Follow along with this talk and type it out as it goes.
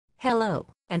Hello,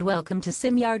 and welcome to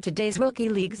SimYard, today's Rookie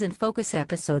Leagues in Focus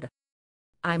episode.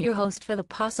 I'm your host for the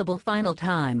possible final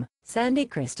time, Sandie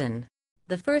Cristen.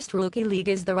 The first Rookie League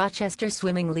is the Rochester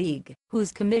Swimming League,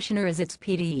 whose commissioner is its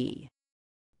PDE.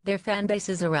 Their fan base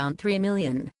is around 3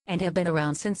 million, and have been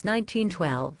around since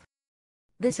 1912.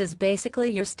 This is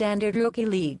basically your standard Rookie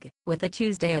League, with a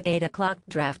Tuesday at 8 o'clock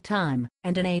draft time,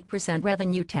 and an 8%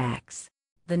 revenue tax.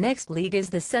 The next league is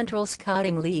the Central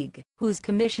Scouting League, whose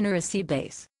commissioner is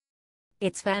Seabase.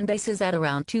 Its fan base is at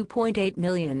around 2.8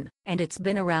 million, and it's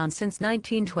been around since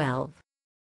 1912.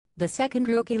 The second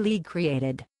Rookie League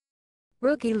created.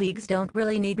 Rookie leagues don't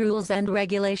really need rules and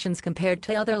regulations compared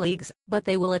to other leagues, but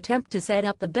they will attempt to set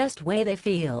up the best way they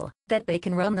feel that they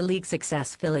can run the league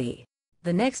successfully.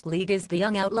 The next league is the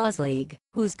Young Outlaws League,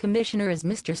 whose commissioner is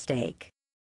Mr. Steak.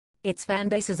 Its fan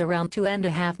base is around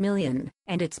 2.5 million,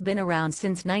 and it's been around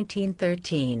since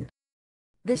 1913.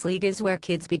 This league is where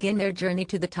kids begin their journey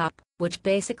to the top, which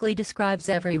basically describes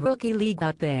every rookie league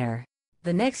out there.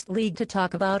 The next league to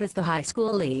talk about is the High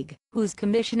School League, whose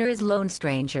commissioner is Lone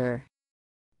Stranger.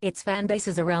 Its fan base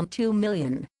is around 2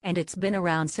 million, and it's been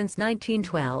around since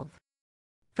 1912.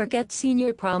 Forget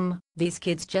senior prom, these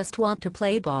kids just want to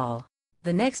play ball.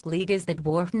 The next league is the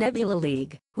Dwarf Nebula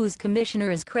League, whose commissioner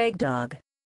is Craig Dog.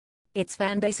 Its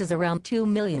fan base is around 2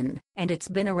 million, and it's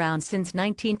been around since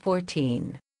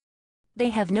 1914. They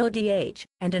have no DH,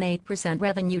 and an 8%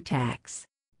 revenue tax.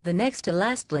 The next to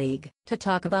last league to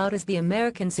talk about is the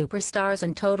American Superstars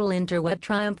and Total Interweb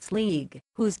Triumphs League,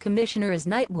 whose commissioner is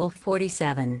Nightwolf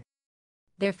 47.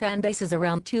 Their fan base is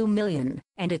around 2 million,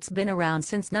 and it's been around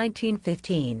since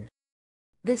 1915.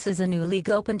 This is a new league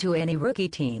open to any rookie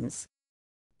teams.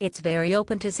 It's very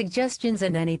open to suggestions,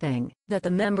 and anything that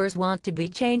the members want to be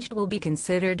changed will be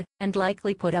considered and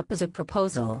likely put up as a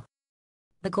proposal.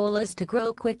 The goal is to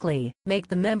grow quickly, make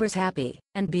the members happy,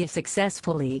 and be a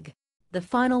successful league. The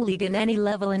final league in any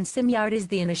level in SimYard is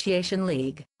the Initiation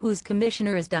League, whose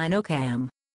commissioner is DinoCam.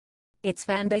 Its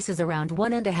fan base is around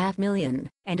 1.5 million,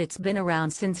 and it's been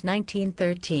around since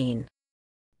 1913.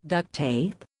 Duct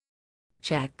tape?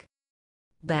 Check.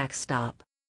 Backstop?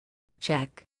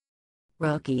 Check.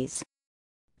 Rookies?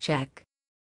 Check.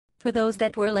 For those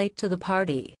that were late to the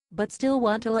party, but still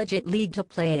want a legit league to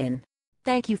play in.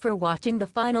 Thank you for watching the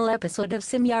final episode of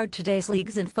SimYard, today's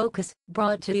Leagues in Focus,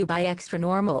 brought to you by Extra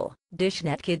Normal,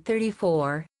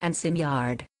 DishNetKid34, and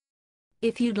SimYard.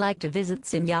 If you'd like to visit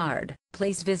SimYard,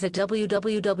 please visit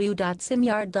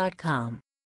www.simyard.com.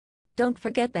 Don't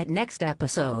forget that next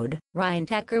episode, Ryan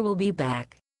Tucker will be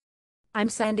back. I'm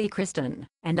Sandie Cristen,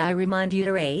 and I remind you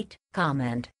to rate,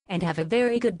 comment, and have a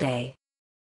very good day.